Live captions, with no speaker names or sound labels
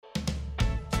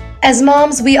As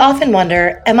moms, we often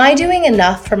wonder, am I doing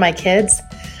enough for my kids?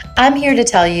 I'm here to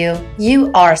tell you,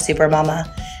 you are Super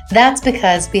Mama. That's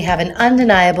because we have an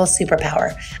undeniable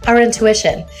superpower, our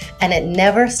intuition, and it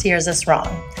never steers us wrong.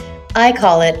 I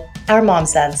call it our mom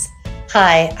sense.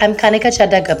 Hi, I'm Kanika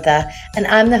Chadda Gupta, and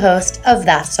I'm the host of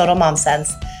That's Total Mom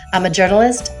Sense. I'm a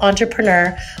journalist,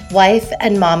 entrepreneur, wife,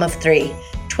 and mom of 3,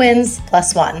 twins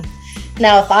plus 1.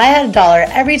 Now, if I had $1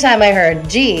 every time I heard,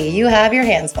 gee, you have your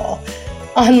hands full.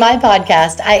 On my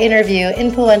podcast, I interview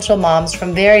influential moms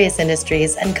from various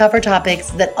industries and cover topics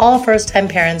that all first-time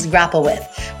parents grapple with,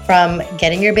 from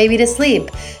getting your baby to sleep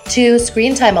to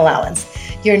screen time allowance,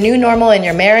 your new normal in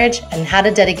your marriage, and how to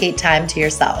dedicate time to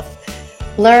yourself.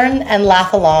 Learn and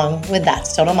laugh along with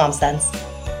That's Total Mom Sense.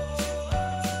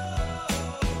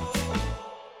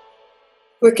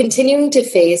 We're continuing to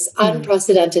face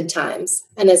unprecedented times,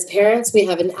 and as parents, we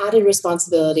have an added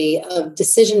responsibility of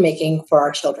decision-making for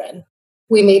our children.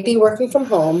 We may be working from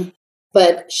home,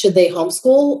 but should they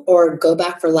homeschool or go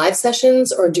back for live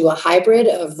sessions or do a hybrid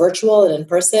of virtual and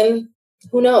in-person?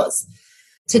 Who knows?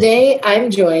 Today,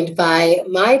 I'm joined by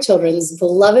my children's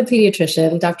beloved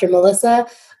pediatrician, Dr. Melissa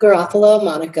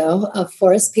Garofalo-Monaco of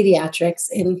Forest Pediatrics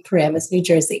in Paramus, New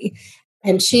Jersey.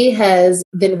 And she has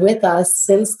been with us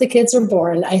since the kids were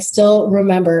born. I still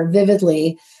remember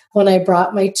vividly when I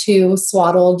brought my 2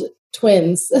 swaddled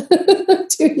twins to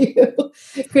you,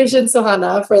 Krish and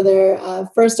Sohana, for their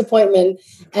first appointment.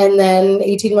 And then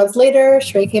 18 months later,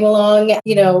 Shrey came along.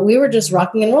 You know, we were just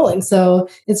rocking and rolling. So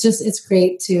it's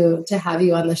great to have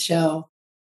you on the show.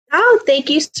 Oh, thank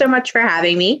you so much for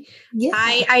having me. Yeah.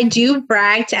 I do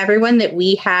brag to everyone that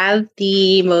we have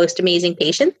the most amazing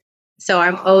patients. So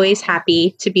I'm always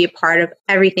happy to be a part of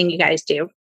everything you guys do.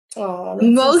 Oh,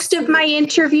 most of my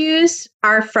interviews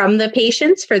are from the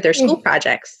patients for their school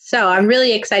projects. So I'm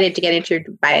really excited to get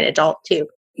interviewed by an adult too.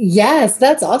 Yes,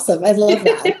 that's awesome. I love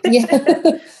that.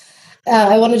 Yeah.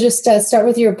 I want to just start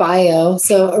with your bio.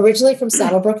 So originally from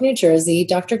Saddlebrook, New Jersey,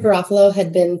 Dr. Garofalo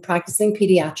had been practicing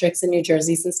pediatrics in New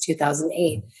Jersey since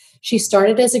 2008. She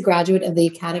started as a graduate of the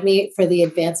Academy for the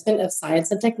Advancement of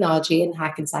Science and Technology in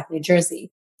Hackensack, New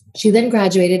Jersey. She then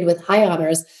graduated with high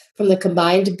honors from the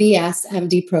combined BS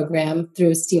MD program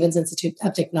through Stevens Institute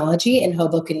of Technology in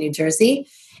Hoboken, New Jersey,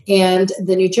 and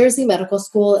the New Jersey Medical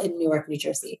School in Newark, New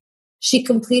Jersey. She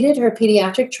completed her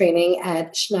pediatric training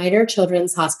at Schneider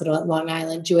Children's Hospital at Long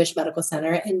Island Jewish Medical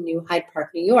Center in New Hyde Park,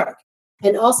 New York,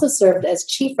 and also served as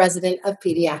chief resident of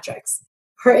pediatrics.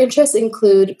 Her interests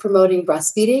include promoting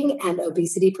breastfeeding and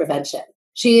obesity prevention.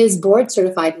 She is board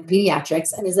certified in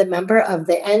pediatrics and is a member of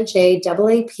the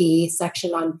NJAAP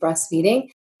section on breastfeeding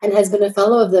and has been a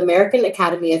fellow of the American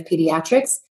Academy of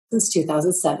Pediatrics since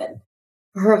 2007.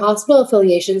 Her hospital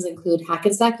affiliations include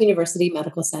Hackensack University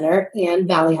Medical Center and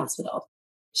Valley Hospital.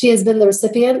 She has been the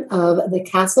recipient of the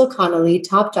Castle Connolly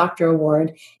Top Doctor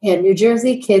Award and New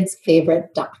Jersey Kids'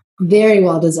 Favorite Doc. Very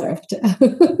well deserved.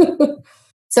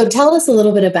 So tell us a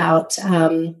little bit about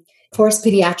Forest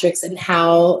Pediatrics and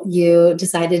how you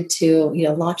decided to,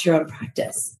 launch your own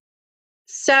practice.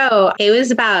 So it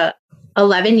was about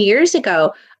 11 years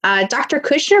ago. Dr.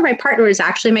 Kushner, my partner, was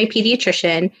actually my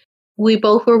pediatrician. We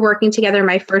both were working together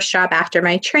my first job after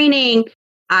my training.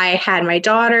 I had my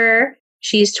daughter.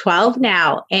 She's 12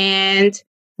 now. And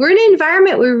we're in an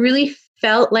environment where we really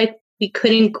felt like we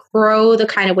couldn't grow the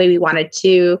kind of way we wanted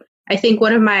to. I think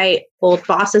one of my old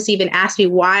bosses even asked me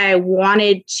why I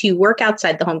wanted to work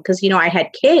outside the home because, I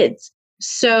had kids.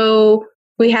 So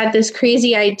we had this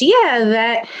crazy idea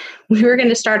that we were going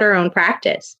to start our own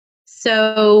practice.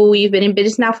 So we've been in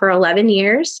business now for 11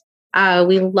 years.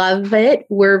 We love it.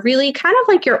 We're really kind of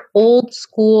like your old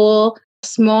school,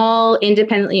 small,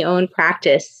 independently owned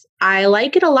practice. I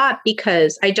like it a lot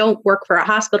because I don't work for a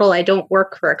hospital. I don't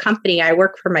work for a company. I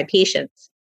work for my patients.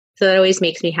 So that always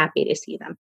makes me happy to see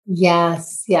them.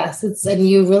 Yes. And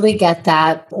you really get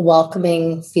that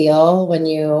welcoming feel when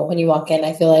you walk in.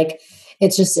 I feel like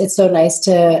it's so nice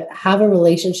to have a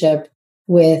relationship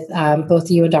with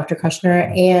both you and Dr.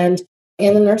 Kushner and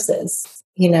the nurses.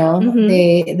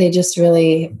 They just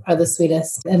really are the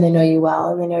sweetest, and they know you well,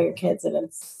 and they know your kids,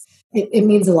 and it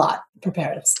means a lot for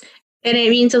parents. And it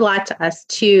means a lot to us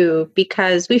too,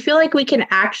 because we feel like we can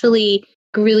actually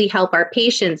really help our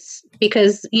patients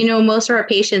because, most of our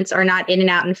patients are not in and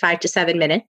out in 5 to 7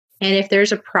 minutes. And if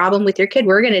there's a problem with your kid,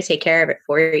 we're going to take care of it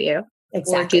for you.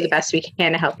 Exactly. Or do the best we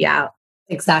can to help you out.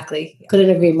 Exactly.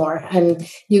 Couldn't agree more. And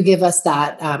you give us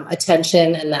that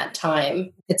attention and that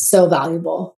time. It's so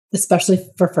valuable, especially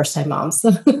for first-time moms.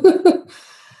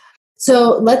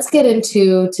 So let's get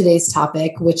into today's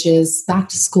topic, which is back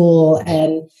to school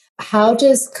and how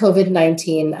does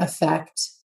COVID-19 affect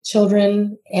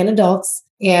children and adults?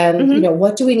 And,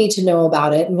 what do we need to know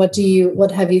about it? And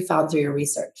what have you found through your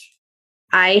research?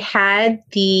 I had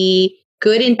the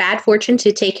good and bad fortune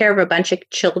to take care of a bunch of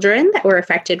children that were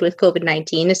affected with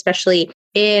COVID-19, especially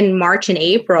in March and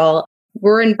April.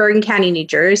 We're in Bergen County, New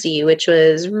Jersey, which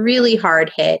was really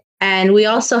hard hit. And we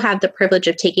also have the privilege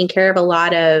of taking care of a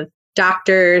lot of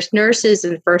doctors, nurses,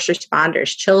 and first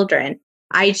responders' children.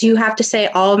 I do have to say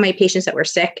all of my patients that were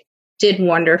sick did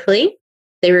wonderfully.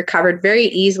 They recovered very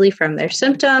easily from their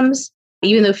symptoms,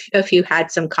 even though a few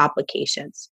had some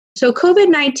complications. So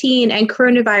COVID-19 and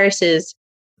coronaviruses,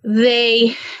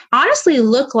 they honestly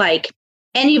look like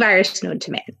any virus known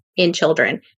to man in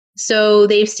children. So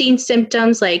they've seen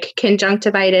symptoms like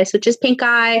conjunctivitis, which is pink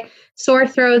eye, sore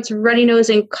throats, runny nose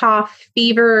and cough,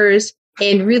 fevers,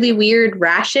 and really weird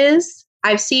rashes.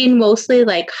 I've seen mostly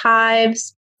like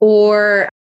hives or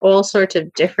all sorts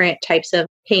of different types of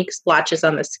pink splotches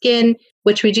on the skin,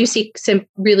 which we do see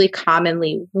really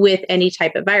commonly with any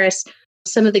type of virus.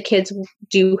 Some of the kids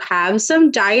do have some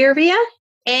diarrhea.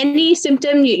 Any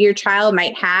symptom your child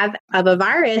might have of a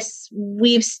virus,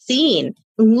 we've seen.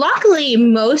 Luckily,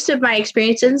 most of my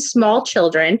experience in small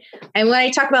children, and when I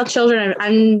talk about children,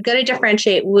 I'm going to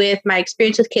differentiate with my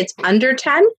experience with kids under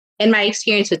 10 and my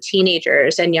experience with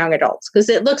teenagers and young adults, because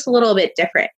it looks a little bit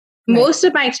different. Right. Most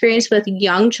of my experience with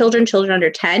young children under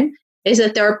 10, is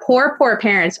that their poor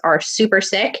parents are super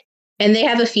sick and they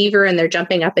have a fever and they're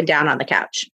jumping up and down on the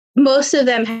couch. Most of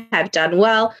them have done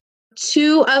well.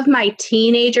 2 of my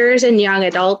teenagers and young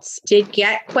adults did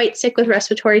get quite sick with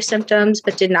respiratory symptoms,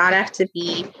 but did not have to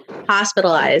be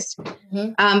hospitalized.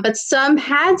 Mm-hmm. But some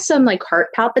had some like heart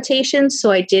palpitations, so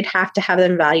I did have to have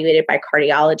them evaluated by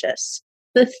cardiologists.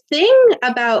 The thing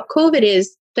about COVID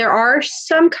is there are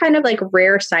some kind of like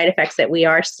rare side effects that we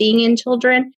are seeing in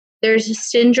children. There's a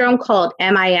syndrome called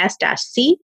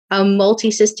MIS-C, a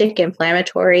multicystic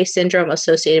inflammatory syndrome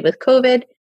associated with COVID.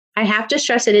 I have to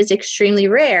stress it is extremely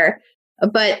rare,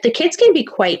 but the kids can be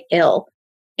quite ill.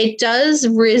 It does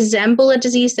resemble a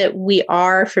disease that we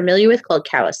are familiar with called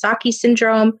Kawasaki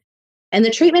syndrome, and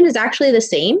the treatment is actually the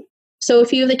same. So a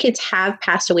few of the kids have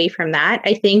passed away from that.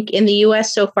 I think in the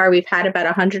US so far, we've had about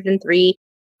 103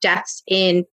 deaths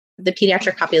in the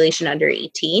pediatric population under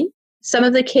 18. Some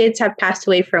of the kids have passed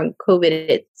away from COVID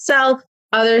itself.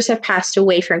 Others have passed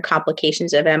away from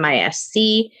complications of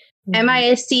MIS-C. Mm-hmm.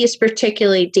 MIS-C is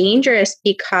particularly dangerous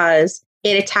because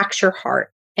it attacks your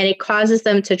heart and it causes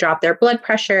them to drop their blood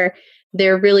pressure.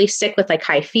 They're really sick with like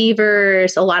high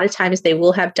fevers. A lot of times they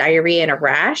will have diarrhea and a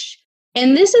rash.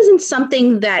 And this isn't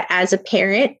something that as a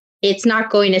parent, it's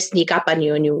not going to sneak up on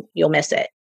you and you'll miss it.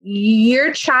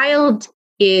 Your child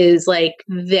is like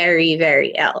very,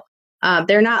 very ill.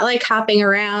 They're not like hopping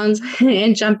around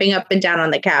and jumping up and down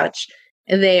on the couch.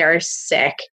 They are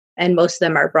sick. And most of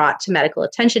them are brought to medical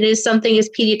attention. It is something as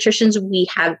pediatricians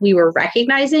we were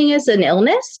recognizing as an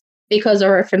illness because of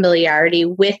our familiarity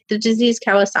with the disease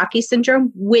Kawasaki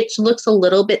syndrome, which looks a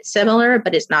little bit similar,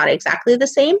 but is not exactly the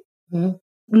same.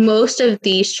 Mm-hmm. Most of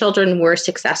these children were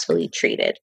successfully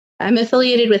treated. I'm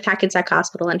affiliated with Hackensack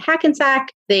Hospital in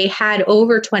Hackensack. They had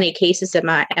over 20 cases of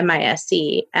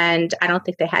MIS-C, and I don't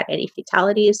think they had any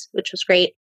fatalities, which was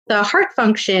great. The heart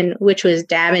function, which was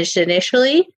damaged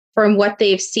initially, from what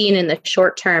they've seen in the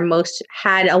short term, most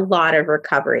had a lot of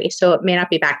recovery. So it may not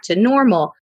be back to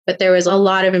normal, but there was a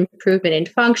lot of improvement in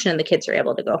function and the kids are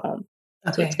able to go home.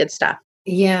 Okay. So it's good stuff.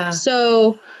 Yeah.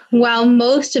 So while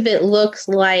most of it looks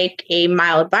like a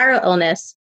mild viral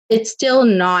illness, it's still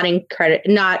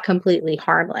not completely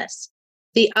harmless.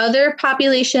 The other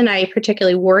population I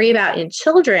particularly worry about in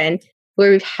children,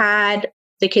 where we've had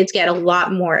the kids get a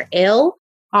lot more ill,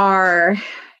 are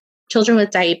children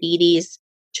with diabetes,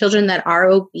 children that are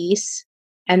obese,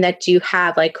 and that do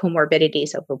have like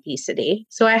comorbidities of obesity.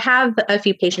 So I have a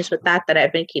few patients with that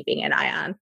I've been keeping an eye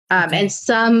on. Okay. And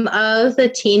some of the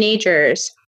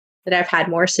teenagers that have had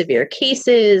more severe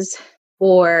cases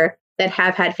or that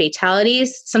have had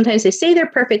fatalities, sometimes they say they're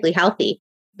perfectly healthy,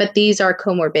 but these are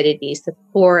comorbidities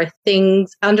or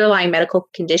things, underlying medical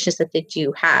conditions that they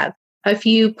do have. A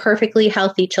few perfectly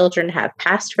healthy children have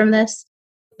passed from this.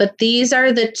 But these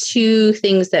are the 2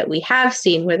 things that we have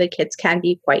seen where the kids can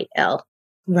be quite ill.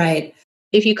 Right.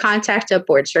 If you contact a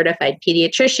board-certified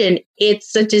pediatrician,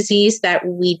 it's a disease that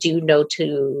we do know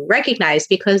to recognize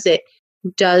because it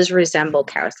does resemble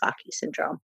Kawasaki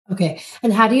syndrome. Okay.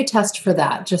 And how do you test for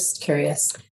that? Just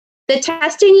curious. The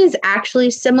testing is actually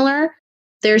similar.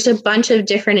 There's a bunch of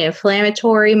different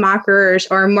inflammatory markers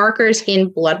or markers in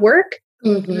blood work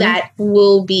that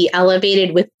will be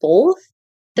elevated with both.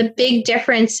 The big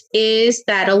difference is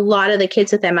that a lot of the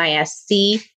kids with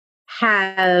MIS-C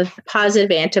have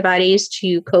positive antibodies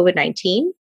to COVID-19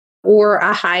 or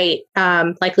a high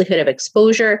likelihood of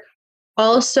exposure.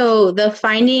 Also, the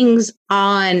findings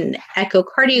on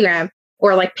echocardiogram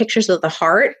or like pictures of the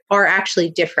heart are actually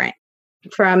different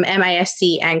from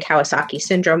MIS-C and Kawasaki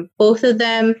syndrome. Both of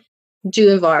them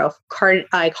do involve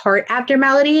heart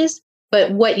abnormalities,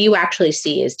 but what you actually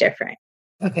see is different.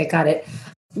 Okay, got it.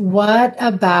 What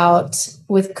about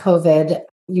with COVID?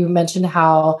 You mentioned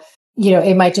how,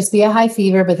 it might just be a high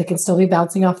fever, but they can still be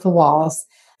bouncing off the walls.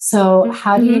 So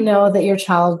how do you know that your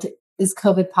child is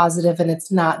COVID positive and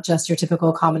it's not just your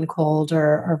typical common cold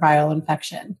or viral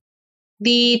infection?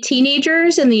 The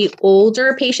teenagers and the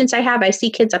older patients I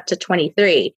see kids up to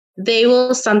 23, they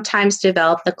will sometimes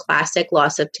develop the classic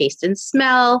loss of taste and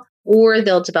smell, or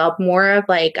they'll develop more of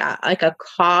like a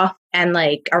cough and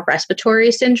like a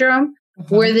respiratory syndrome.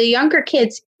 Where the younger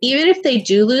kids, even if they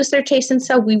do lose their taste and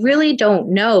smell, we really don't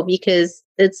know because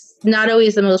it's not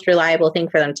always the most reliable thing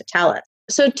for them to tell us.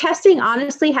 So testing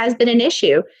honestly has been an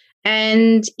issue.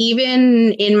 And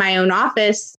even in my own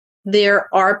office, there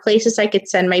are places I could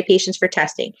send my patients for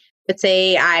testing. But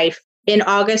say in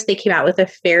August, they came out with a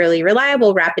fairly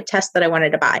reliable rapid test that I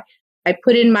wanted to buy. I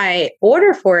put in my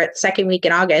order for it second week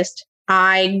in August.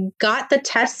 I got the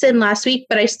tests in last week,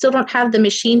 but I still don't have the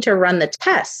machine to run the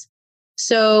tests.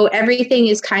 So everything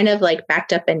is kind of like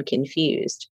backed up and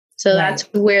confused. So that's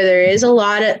where there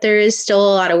is still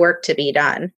a lot of work to be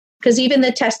done. Because even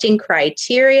the testing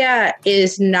criteria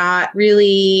is not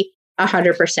really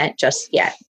 100% just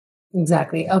yet.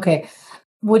 Exactly. Okay.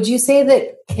 Would you say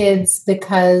that kids,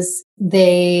 because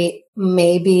they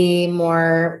may be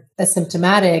more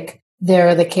asymptomatic,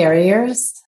 they're the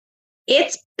carriers?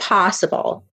 It's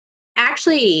possible.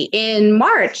 Actually, in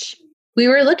March, we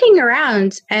were looking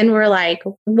around and we're like,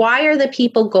 why are the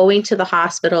people going to the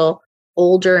hospital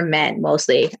older men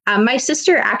mostly? My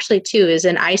sister actually, too, is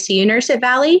an ICU nurse at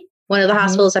Valley, one of the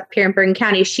hospitals up here in Bergen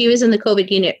County. She was in the COVID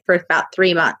unit for about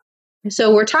 3 months.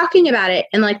 So we're talking about it.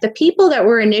 And like the people that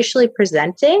were initially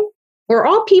presenting were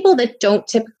all people that don't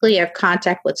typically have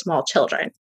contact with small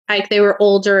children. Like they were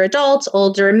older adults,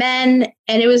 older men.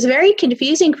 And it was very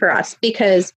confusing for us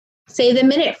because say the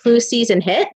minute flu season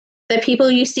hit, the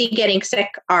people you see getting sick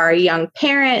are young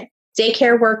parents,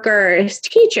 daycare workers,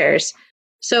 teachers.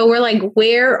 So we're like,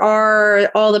 where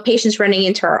are all the patients running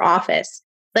into our office?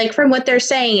 Like from what they're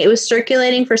saying, it was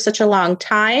circulating for such a long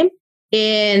time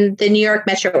in the New York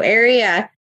metro area.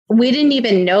 We didn't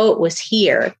even know it was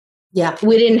here. Yeah.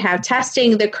 We didn't have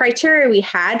testing. The criteria we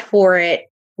had for it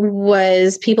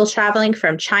was people traveling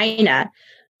from China.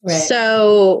 Right.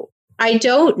 So I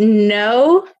don't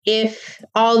know if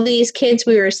all these kids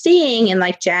we were seeing in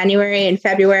like January and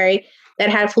February that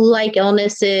had flu-like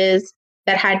illnesses,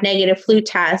 that had negative flu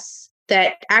tests,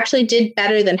 that actually did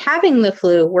better than having the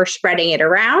flu, were spreading it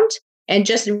around and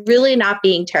just really not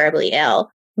being terribly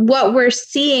ill. What we're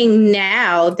seeing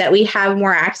now that we have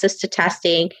more access to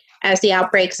testing as the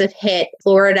outbreaks have hit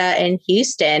Florida and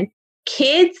Houston,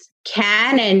 kids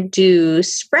can and do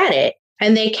spread it,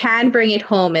 and they can bring it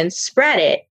home and spread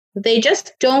it. They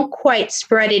just don't quite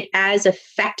spread it as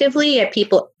effectively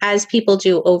as people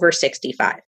do over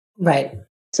 65. Right.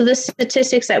 So the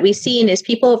statistics that we've seen is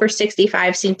people over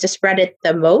 65 seem to spread it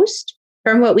the most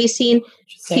from what we've seen.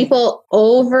 People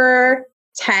over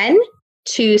 10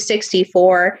 to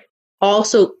 64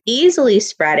 also easily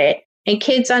spread it, and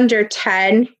kids under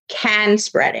 10 can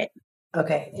spread it.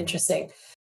 Okay, interesting.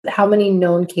 How many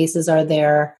known cases are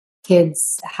there,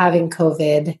 kids having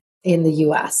COVID in the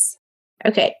US?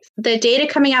 Okay, the data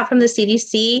coming out from the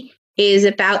CDC is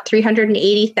about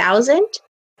 380,000.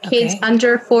 Kids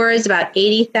under 4 is about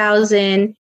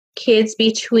 80,000. Kids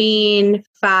between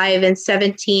 5 and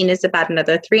 17 is about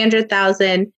another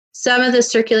 300,000. Some of the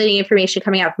circulating information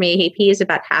coming out from AAP is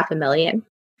about 500,000.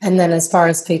 And then as far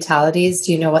as fatalities,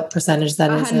 do you know what percentage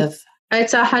that is of?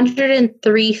 It's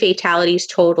 103 fatalities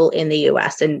total in the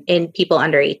US and in people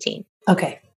under 18.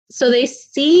 Okay. So they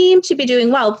seem to be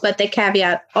doing well, but the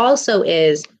caveat also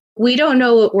is we don't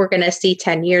know what we're going to see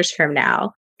 10 years from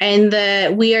now.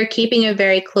 And we are keeping a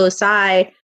very close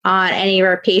eye on any of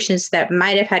our patients that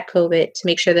might have had COVID to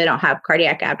make sure they don't have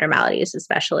cardiac abnormalities,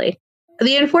 especially.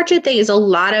 The unfortunate thing is a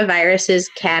lot of viruses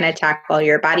can attack all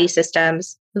your body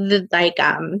systems.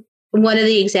 One of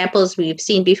the examples we've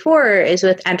seen before is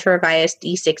with enterovirus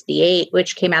D68,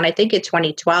 which came out, I think, in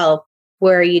 2012,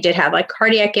 where you did have like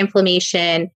cardiac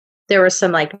inflammation. There was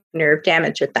some like nerve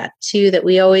damage with that too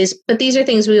but these are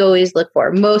things we always look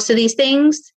for. Most of these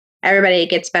things, everybody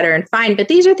gets better and fine, but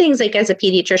these are things like as a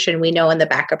pediatrician, we know in the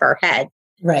back of our head,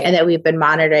 right? And that we've been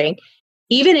monitoring.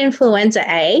 Even influenza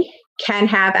A can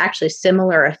have actually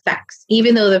similar effects,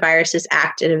 even though the viruses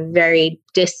act in a very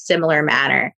dissimilar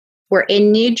manner. We're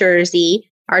in New Jersey.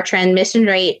 Our transmission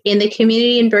rate in the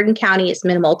community in Bergen County is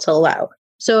minimal to low.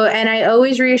 So, and I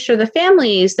always reassure the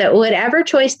families that whatever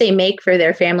choice they make for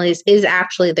their families is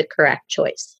actually the correct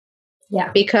choice.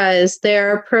 Yeah. Because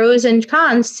there are pros and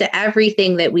cons to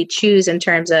everything that we choose in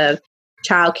terms of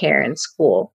childcare and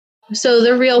school. So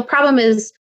the real problem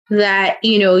is that,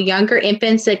 younger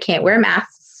infants that can't wear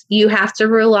masks, you have to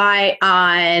rely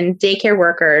on daycare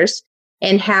workers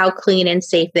and how clean and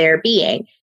safe they're being.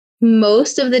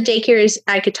 Most of the daycares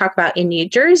I could talk about in New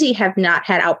Jersey have not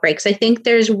had outbreaks. I think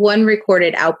there's one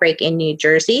recorded outbreak in New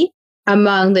Jersey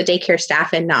among the daycare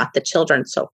staff and not the children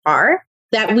so far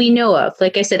that we know of.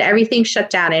 Like I said, everything shut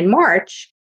down in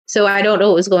March. So I don't know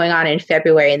what was going on in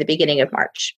February and the beginning of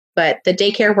March. But the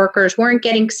daycare workers weren't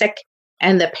getting sick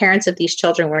and the parents of these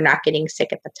children were not getting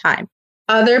sick at the time.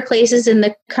 Other places in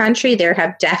the country, there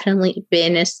have definitely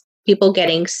been people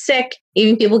getting sick,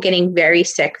 even people getting very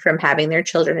sick from having their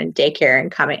children in daycare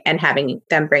and coming and having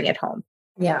them bring it home.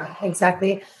 Yeah,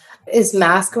 exactly. Is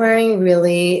mask wearing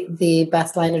really the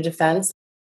best line of defense?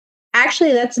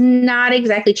 Actually, that's not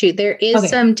exactly true. There is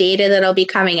some data that'll be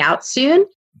coming out soon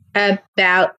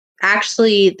about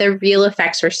actually the real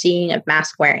effects we're seeing of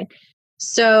mask wearing.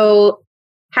 So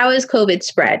how is COVID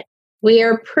spread? We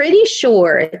are pretty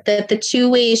sure that the two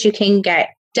ways you can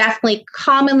definitely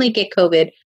commonly get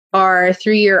COVID are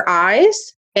through your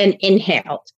eyes and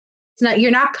inhaled.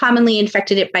 You're not commonly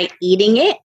infected it by eating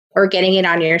it or getting it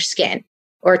on your skin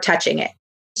or touching it.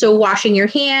 So washing your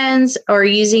hands or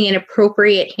using an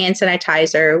appropriate hand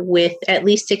sanitizer with at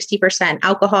least 60%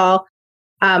 alcohol,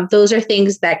 those are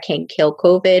things that can kill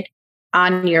COVID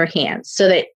on your hands so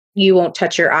that you won't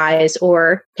touch your eyes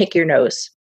or pick your nose.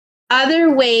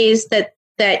 Other ways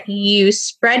that you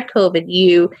spread COVID,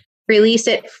 you release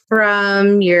it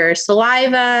from your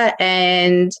saliva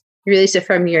and release it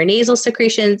from your nasal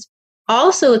secretions.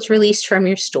 Also, it's released from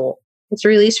your stool. It's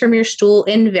released from your stool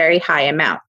in very high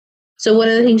amount. So one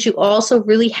of the things you also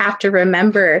really have to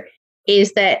remember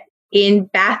is that in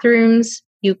bathrooms,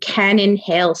 you can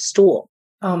inhale stool.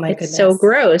 Oh my goodness. It's so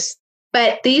gross.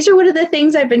 But these are one of the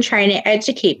things I've been trying to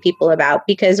educate people about,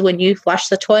 because when you flush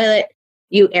the toilet,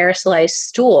 you aerosolize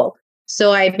stool.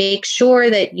 So I make sure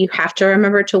that you have to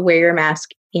remember to wear your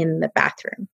mask in the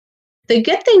bathroom. The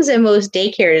good things that most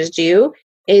daycares do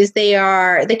is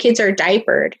the kids are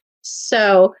diapered.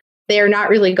 So they're not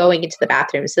really going into the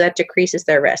bathroom. So that decreases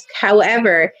their risk.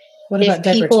 However, if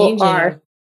people are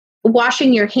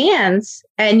washing your hands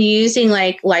and using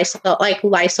like Lysol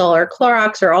or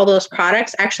Clorox or all those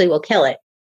products, actually will kill it.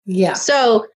 Yeah.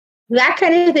 So that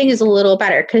kind of thing is a little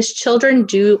better because children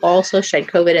do also shed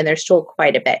COVID in their stool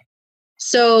quite a bit.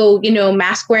 So,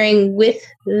 mask wearing with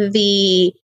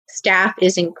the staff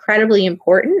is incredibly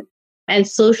important, and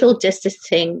social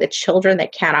distancing the children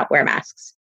that cannot wear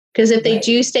masks. Because if they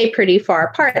do stay pretty far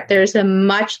apart, there's a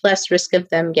much less risk of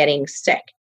them getting sick.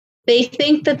 They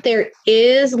think that there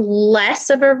is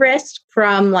less of a risk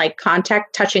from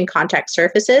touching contact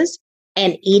surfaces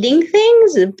and eating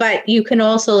things, but you can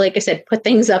also, like I said, put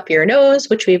things up your nose,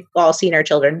 which we've all seen our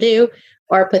children do,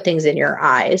 or put things in your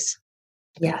eyes.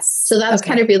 Yes. So that's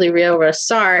kind of really real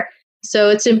risks are. So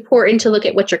it's important to look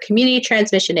at what your community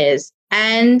transmission is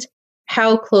and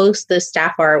how close the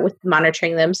staff are with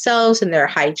monitoring themselves and their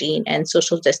hygiene and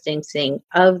social distancing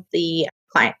of the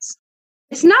clients.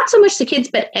 It's not so much the kids,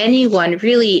 but anyone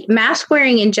really. Mask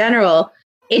wearing in general,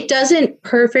 it doesn't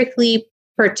perfectly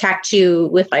protect you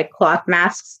with cloth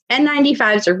masks.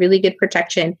 N95s are really good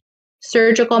protection.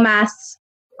 Surgical masks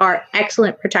are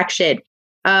excellent protection.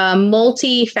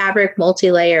 Multi-fabric,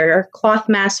 multi-layer, or cloth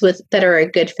masks that are a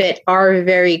good fit are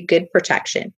very good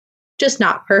protection. Just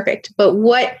not perfect. But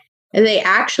what they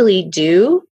actually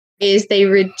do is they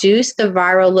reduce the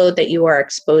viral load that you are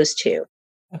exposed to.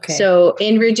 Okay. So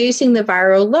in reducing the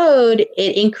viral load,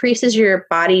 it increases your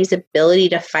body's ability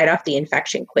to fight off the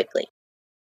infection quickly.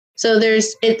 So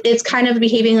it's kind of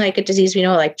behaving like a disease we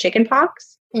know, like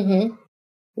chickenpox,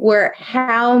 where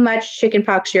how much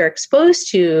chickenpox you're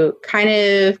exposed to kind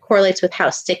of correlates with how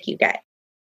sick you get.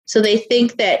 So they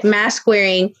think that mask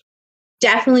wearing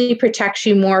definitely protects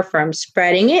you more from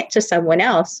spreading it to someone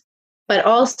else. But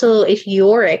also, if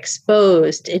you're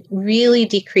exposed, it really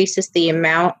decreases the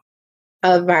amount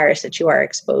of virus that you are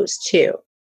exposed to.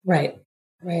 Right.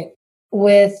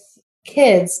 With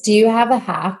kids, do you have a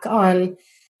hack on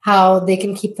how they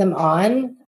can keep them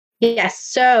on? Yes.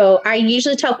 So I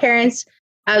usually tell parents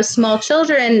of small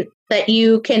children that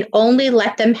you can only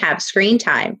let them have screen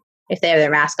time if they have their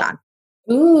mask on.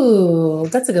 Ooh,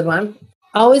 that's a good one.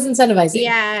 Always incentivizing.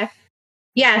 Yeah.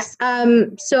 Yes.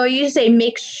 So you say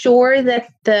make sure that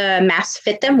the masks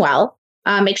fit them well.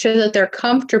 Make sure that they're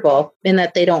comfortable and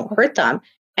that they don't hurt them.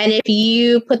 And if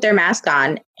you put their mask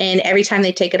on and every time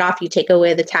they take it off, you take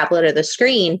away the tablet or the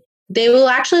screen, they will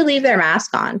actually leave their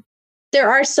mask on. There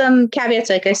are some caveats,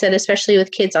 like I said, especially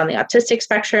with kids on the autistic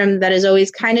spectrum, that is always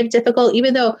kind of difficult,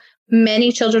 even though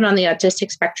many children on the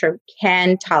autistic spectrum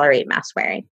can tolerate mask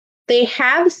wearing. They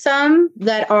have some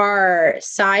that are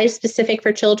size specific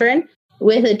for children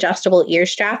with adjustable ear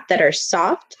strap that are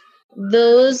soft.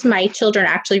 Those my children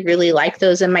actually really like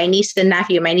those, and my niece and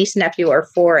nephew are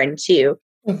 4 and 2.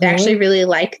 They actually really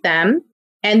like them.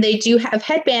 And they do have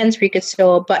headbands where you could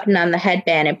sew a button on the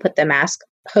headband and put the mask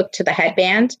hooked to the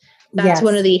headband. That's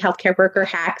one of the healthcare worker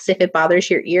hacks if it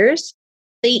bothers your ears.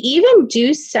 They even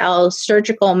do sell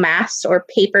surgical masks or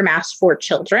paper masks for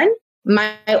children.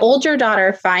 My older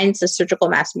daughter finds the surgical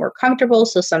mask more comfortable,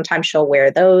 so sometimes she'll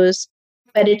wear those.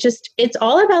 But it's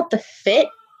all about the fit,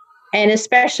 and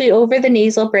especially over the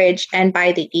nasal bridge and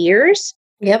by the ears.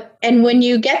 Yep. And when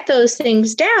you get those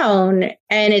things down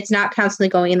and it's not constantly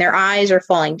going in their eyes or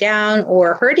falling down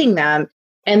or hurting them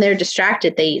and they're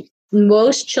distracted,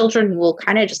 most children will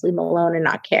kind of just leave them alone and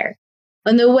not care.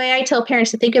 And the way I tell parents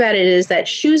to think about it is that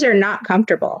shoes are not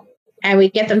comfortable. And we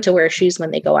get them to wear shoes when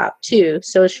they go out too.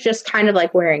 So it's just kind of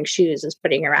like wearing shoes is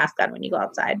putting your mask on when you go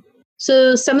outside.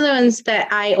 So some of the ones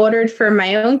that I ordered for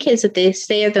my own kids that they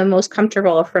say are the most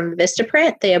comfortable are from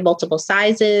Vistaprint. They have multiple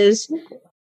sizes.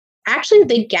 Actually,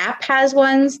 the Gap has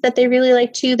ones that they really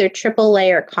like too. They're triple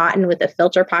layer cotton with a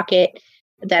filter pocket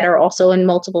that are also in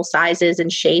multiple sizes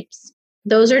and shapes.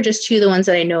 Those are just two of the ones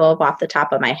that I know of off the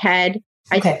top of my head.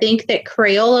 Okay. I think that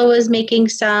Crayola was making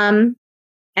some,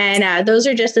 and those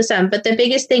are just some. But the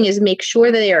biggest thing is make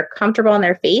sure that they are comfortable on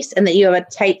their face and that you have a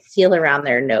tight seal around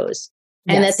their nose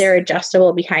and that they're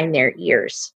adjustable behind their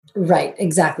ears. Right,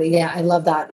 exactly. Yeah, I love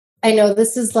that. I know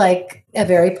this is like a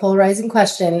very polarizing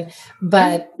question,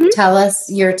 but tell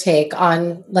us your take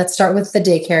on, let's start with the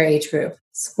daycare age group,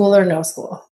 school or no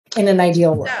school, in an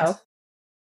ideal world. So,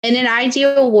 in an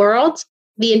ideal world,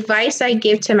 the advice I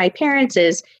give to my parents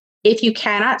is if you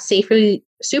cannot safely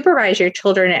supervise your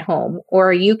children at home,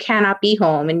 or you cannot be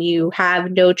home and you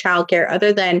have no childcare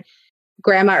other than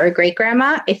grandma or great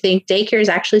grandma, I think daycare is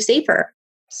actually safer.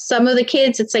 Some of the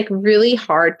kids, it's like really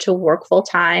hard to work full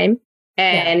time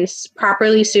and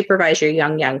properly supervise your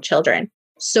young children.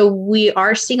 So we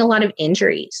are seeing a lot of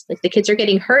injuries. Like the kids are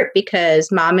getting hurt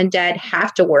because mom and dad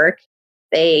have to work.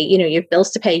 You have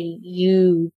bills to pay.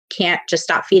 You can't just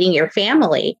stop feeding your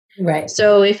family. Right.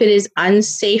 So if it is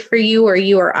unsafe for you or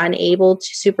you are unable to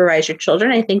supervise your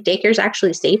children, I think daycare is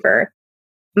actually safer.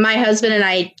 My husband and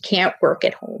I can't work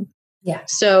at home. Yeah.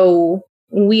 So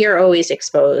we are always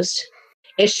exposed.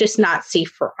 It's just not safe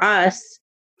for us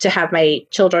to have my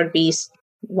children be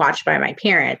watched by my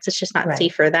parents. It's just not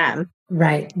safe for them.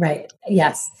 Right.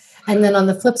 Yes. And then on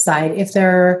the flip side, if there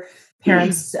are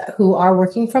parents who are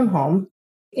working from home,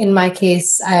 in my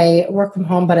case, I work from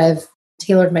home, but I've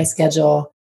tailored my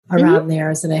schedule around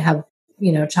theirs and I have,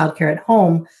 childcare at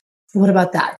home. What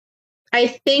about that? I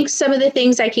think some of the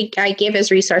things I give as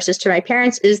resources to my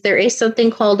parents is there is something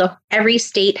called every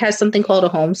state has something called a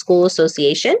homeschool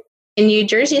association. In New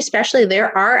Jersey, especially,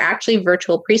 there are actually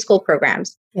virtual preschool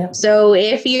programs. Yep. So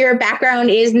if your background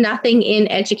is nothing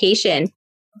in education,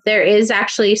 there is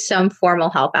actually some formal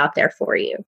help out there for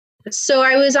you. So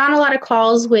I was on a lot of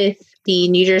calls with the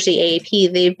New Jersey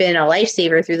AAP. They've been a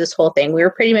lifesaver through this whole thing. We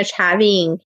were pretty much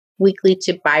having weekly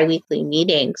to biweekly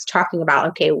meetings talking about,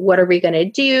 okay, what are we going to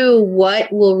do?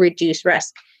 What will reduce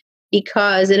risk?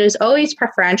 Because it is always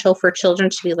preferential for children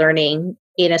to be learning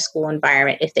in a school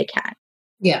environment if they can.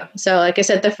 Yeah. So like I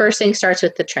said, the first thing starts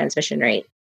with the transmission rate.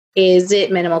 Is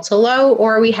it minimal to low,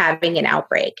 or are we having an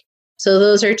outbreak? So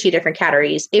those are two different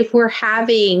categories. If we're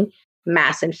having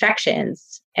mass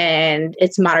infections and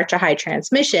it's moderate to high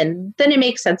transmission, then it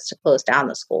makes sense to close down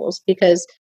the schools because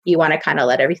you want to kind of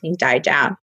let everything die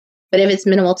down. But if it's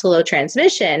minimal to low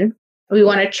transmission, we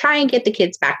want to try and get the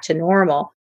kids back to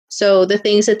normal. So the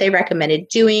things that they recommended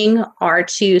doing are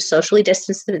to socially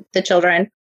distance the children,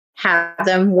 have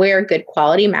them wear good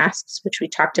quality masks, which we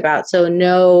talked about. So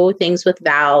no things with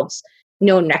valves,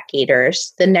 no neck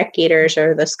gaiters. The neck gaiters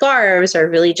or the scarves are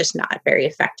really just not very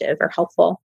effective or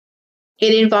helpful.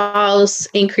 It involves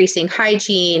increasing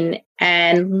hygiene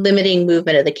and limiting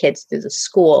movement of the kids through the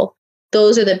school.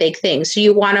 Those are the big things. So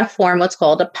you want to form what's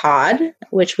called a pod,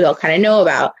 which we all kind of know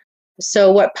about.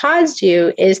 So what pods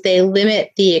do is they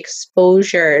limit the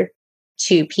exposure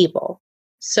to people.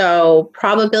 So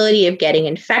probability of getting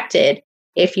infected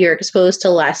if you're exposed to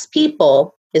less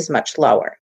people is much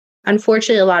lower.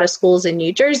 Unfortunately, a lot of schools in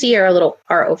New Jersey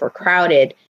are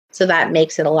overcrowded, so that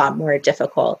makes it a lot more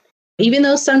difficult. Even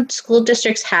though some school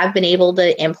districts have been able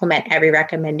to implement every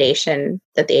recommendation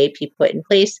that the AP put in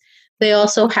place, they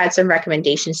also had some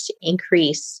recommendations to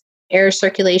increase air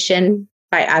circulation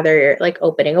by either like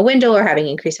opening a window or having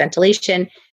increased ventilation.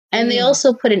 And they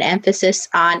also put an emphasis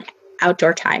on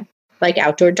outdoor time, like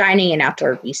outdoor dining and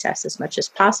outdoor recess as much as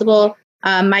possible.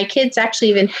 My kids actually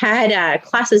even had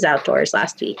classes outdoors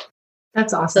last week.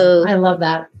 That's awesome. I love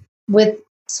that. With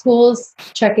schools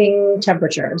checking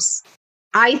temperatures.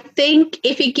 I think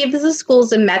if you give the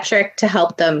schools a metric to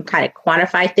help them kind of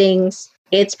quantify things,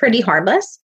 it's pretty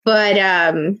harmless. But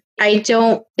I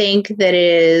don't think that it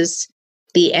is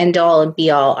the end all and be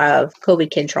all of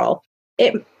COVID control.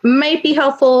 It might be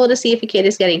helpful to see if a kid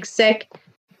is getting sick,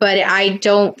 but I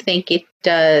don't think it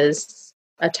does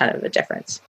a ton of a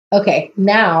difference. Okay,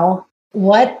 now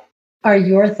what are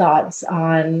your thoughts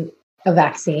on a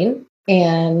vaccine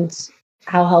and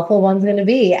how helpful one's going to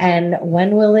be and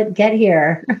when will it get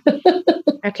here?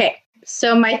 Okay,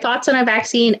 so my thoughts on a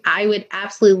vaccine, I would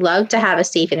absolutely love to have a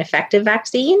safe and effective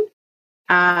vaccine.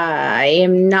 I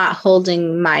am not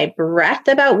holding my breath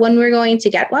about when we're going to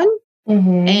get one.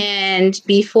 Mm-hmm. And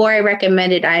before I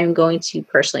recommend it, I'm going to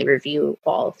personally review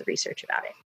all of the research about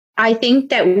it. I think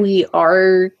that we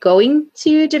are going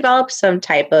to develop some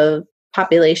type of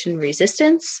population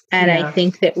resistance. And I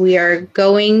think that we are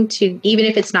going to, even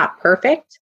if it's not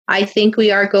perfect, I think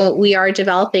we are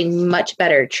developing much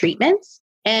better treatments.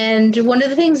 And one of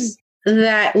the things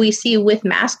that we see with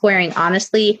mask wearing,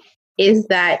 honestly, is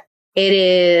that it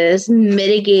is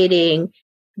mitigating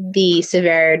the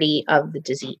severity of the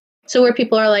disease. So where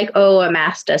people are like, oh, a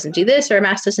mask doesn't do this or a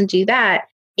mask doesn't do that,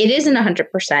 it isn't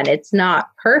 100%. It's not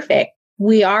perfect.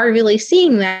 We are really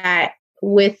seeing that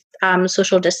with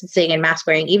social distancing and mask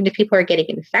wearing. Even if people are getting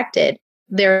infected,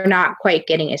 they're not quite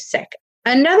getting as sick.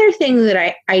 Another thing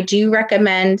that I do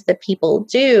recommend that people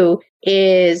do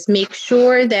is make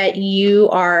sure that you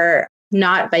are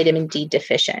not vitamin D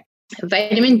deficient.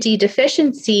 Vitamin D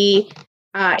deficiency,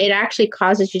 it actually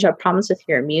causes you to have problems with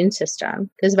your immune system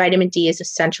because vitamin D is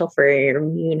essential for your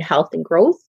immune health and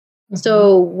growth. Mm-hmm.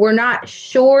 So we're not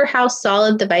sure how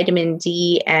solid the vitamin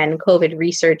D and COVID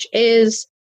research is.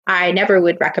 I never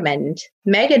would recommend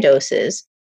mega doses,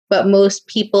 but most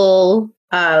people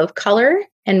of color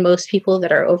and most people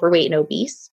that are overweight and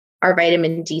obese are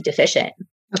vitamin D deficient.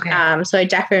 Okay. So I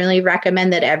definitely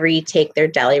recommend that every take their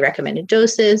daily recommended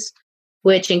doses,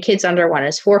 which in kids under 1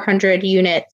 is 400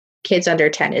 units, kids under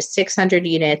 10 is 600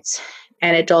 units,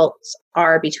 and adults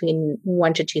are between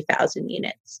 1 to 2,000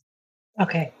 units.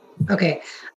 Okay.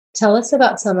 Tell us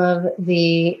about some of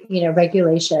the,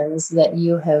 regulations that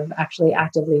you have actually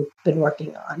actively been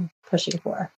working on, pushing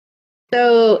for.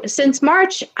 So since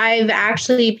March, I've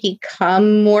actually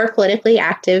become more politically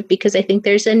active because I think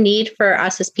there's a need for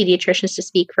us as pediatricians to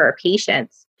speak for our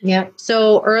patients. Yeah.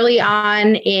 So early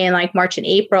on in like March and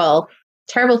April,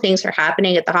 terrible things were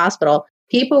happening at the hospital.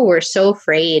 People were so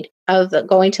afraid of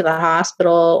going to the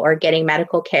hospital or getting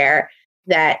medical care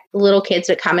that little kids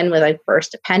would come in with like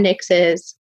burst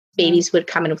appendixes. Babies would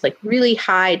come in with like really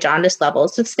high jaundice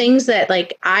levels. It's things that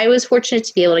like I was fortunate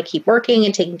to be able to keep working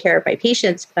and taking care of my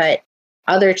patients, but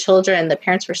other children, the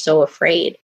parents were so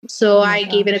afraid. So I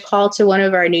gave it a call to one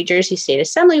of our New Jersey State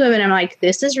Assembly women. I'm like,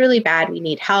 this is really bad. We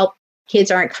need help. Kids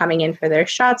aren't coming in for their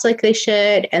shots like they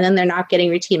should. And then they're not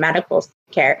getting routine medical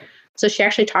care. So she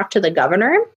actually talked to the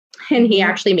governor and he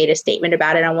actually made a statement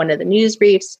about it on one of the news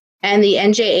briefs. And the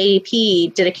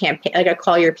NJAAP did a campaign, like a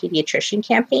Call Your Pediatrician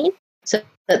campaign. So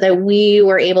that we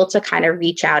were able to kind of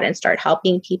reach out and start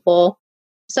helping people.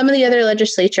 Some of the other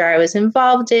legislature I was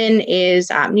involved in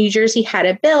is New Jersey had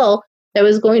a bill that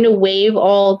was going to waive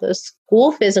all the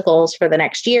school physicals for the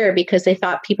next year because they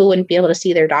thought people wouldn't be able to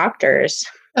see their doctors.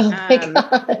 Oh my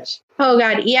gosh. Oh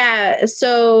God. Yeah.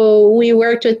 So we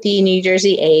worked with the New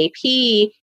Jersey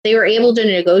AAP. They were able to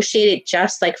negotiate it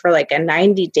just like for like a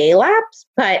 90-day lapse.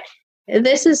 But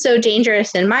this is so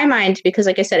dangerous in my mind because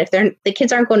like I said, if the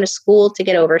kids aren't going to school to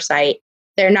get oversight,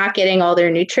 they're not getting all their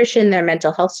nutrition, their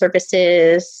mental health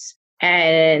services,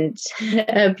 and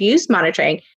abuse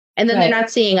monitoring. And then they're not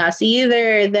seeing us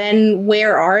either. Then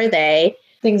where are they?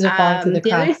 Things are falling through the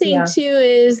cracks. The other thing, too,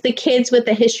 is the kids with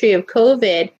the history of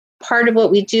COVID, part of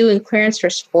what we do in clearance for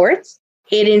sports,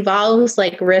 it involves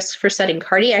like risks for sudden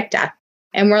cardiac death.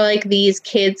 And we're like, these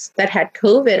kids that had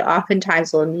COVID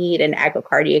oftentimes will need an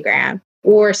echocardiogram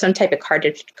or some type of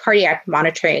cardiac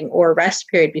monitoring or rest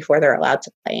period before they're allowed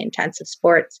to play intensive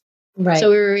sports. Right. So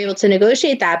we were able to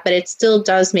negotiate that, but it still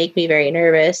does make me very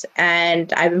nervous.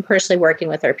 And I've been personally working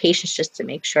with our patients just to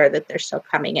make sure that they're still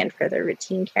coming in for their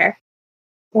routine care.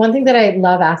 One thing that I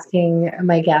love asking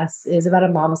my guests is about a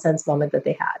mom sense moment that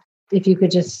they had. If you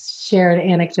could just share an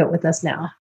anecdote with us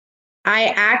now.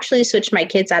 I actually switched my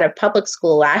kids out of public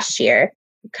school last year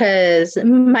because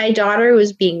my daughter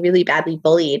was being really badly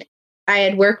bullied. I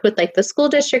had worked with like the school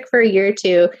district for a year or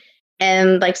two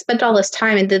and like spent all this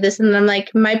time and did this. And I'm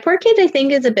like, my poor kid, I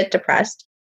think, is a bit depressed.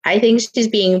 I think she's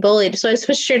being bullied. So I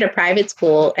switched her to private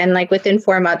school. And like within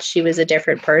 4 months, she was a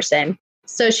different person.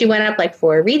 So she went up like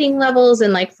 4 reading levels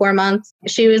in like 4 months.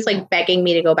 She was like begging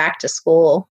me to go back to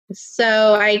school.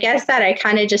 So I guess that I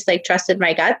kind of just like trusted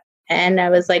my gut. And I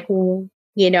was like, I'm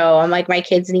like, my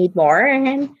kids need more.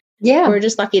 And we're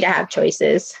just lucky to have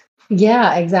choices.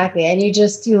 Yeah, exactly. And you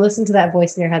listen to that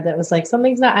voice in your head that was like,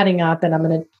 something's not adding up and I'm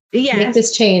going to make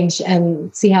this change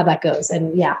and see how that goes.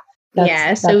 And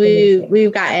so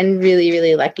we've gotten really,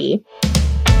 really lucky.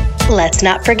 Let's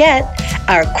not forget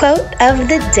our quote of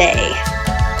the day.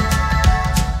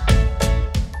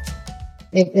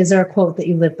 Is there a quote that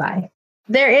you live by?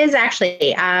 There is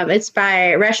actually. It's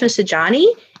by Reshma Saujani.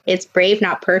 It's brave,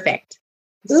 not perfect.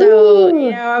 So,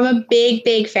 I'm a big,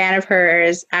 big fan of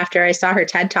hers after I saw her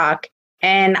TED Talk.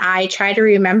 And I try to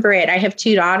remember it. I have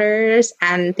 2 daughters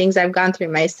and things I've gone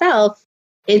through myself.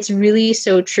 It's really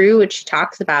so true what she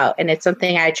talks about. And it's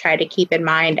something I try to keep in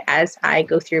mind as I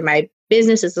go through my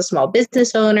business as a small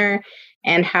business owner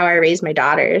and how I raise my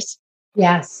daughters.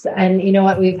 Yes. And you know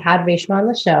what? We've had Reshma on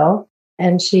the show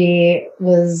and she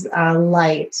was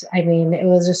light. I mean, it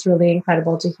was just really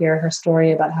incredible to hear her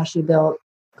story about how she built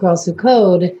Girls Who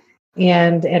Code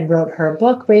and wrote her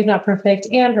book, Brave Not Perfect,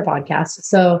 and her podcast.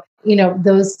 So,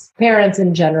 those parents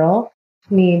in general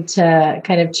need to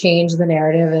kind of change the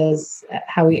narrative as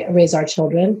how we raise our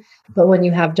children. But when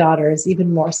you have daughters,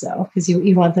 even more so, because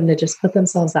you want them to just put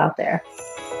themselves out there.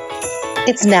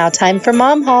 It's now time for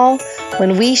Mom Haul,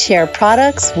 when we share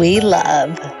products we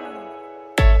love.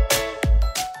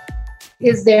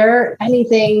 Is there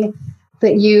anything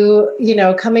that you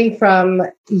coming from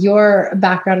your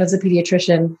background as a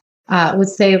pediatrician, would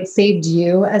say saved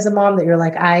you as a mom that you're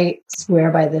like, I swear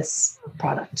by this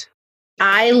product?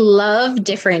 I love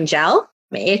Different Gel.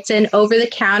 It's an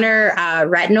over-the-counter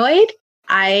retinoid.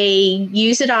 I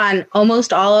use it on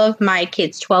almost all of my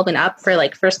kids 12 and up for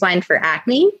like first line for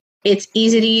acne. It's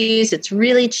easy to use. It's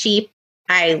really cheap.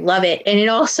 I love it. And it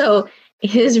also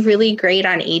is really great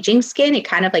on aging skin. It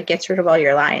kind of like gets rid of all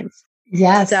your lines.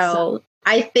 Yes. So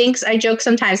I joke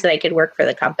sometimes that I could work for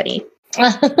the company.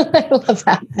 I love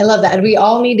that. And we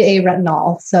all need a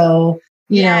retinol. So,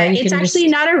 it's actually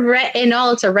not a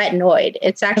retinol. It's a retinoid.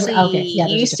 It's actually, it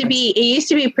used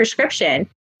to be prescription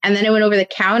and then it went over the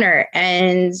counter.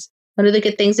 And one of the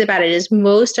good things about it is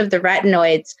most of the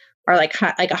retinoids are like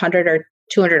 $100 or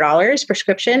 $200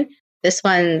 prescription. This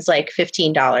one's like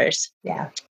 $15. Yeah.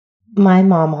 My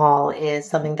mom haul is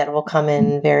something that will come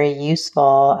in very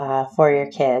useful for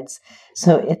your kids.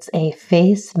 So it's a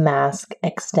face mask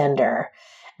extender.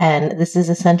 And this is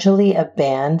essentially a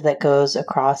band that goes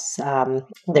across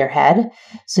their head.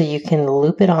 So you can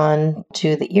loop it on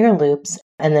to the ear loops,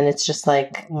 and then it's just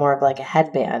like more of like a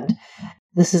headband.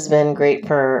 This has been great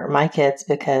for my kids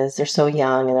because they're so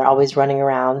young and they're always running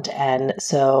around. And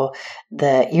so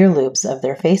the ear loops of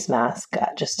their face mask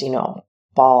just,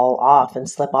 fall off and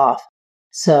slip off.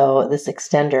 So this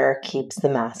extender keeps the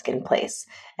mask in place.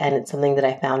 And it's something that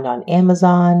I found on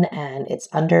Amazon, and it's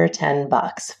under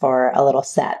 $10 for a little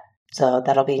set. So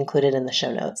that'll be included in the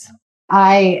show notes.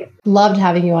 I loved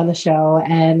having you on the show,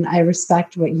 and I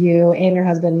respect what you and your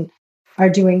husband are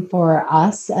doing for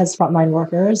us as frontline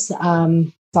workers.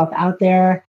 Stuff out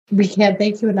there. We can't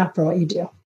thank you enough for what you do.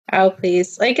 Oh,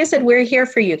 please. Like I said, we're here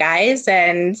for you guys.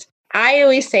 And I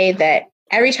always say that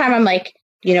every time I'm like,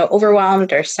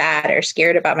 overwhelmed or sad or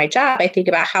scared about my job, I think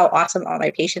about how awesome all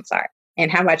my patients are and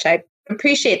how much I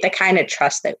appreciate the kind of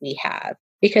trust that we have.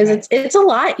 Because it's a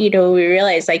lot, we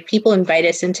realize like people invite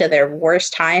us into their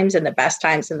worst times and the best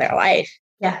times in their life.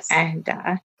 Yes. And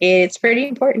it's pretty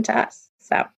important to us.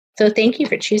 So thank you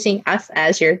for choosing us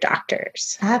as your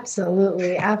doctors.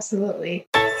 Absolutely. Absolutely.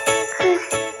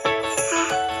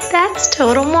 That's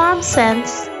total mom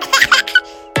sense.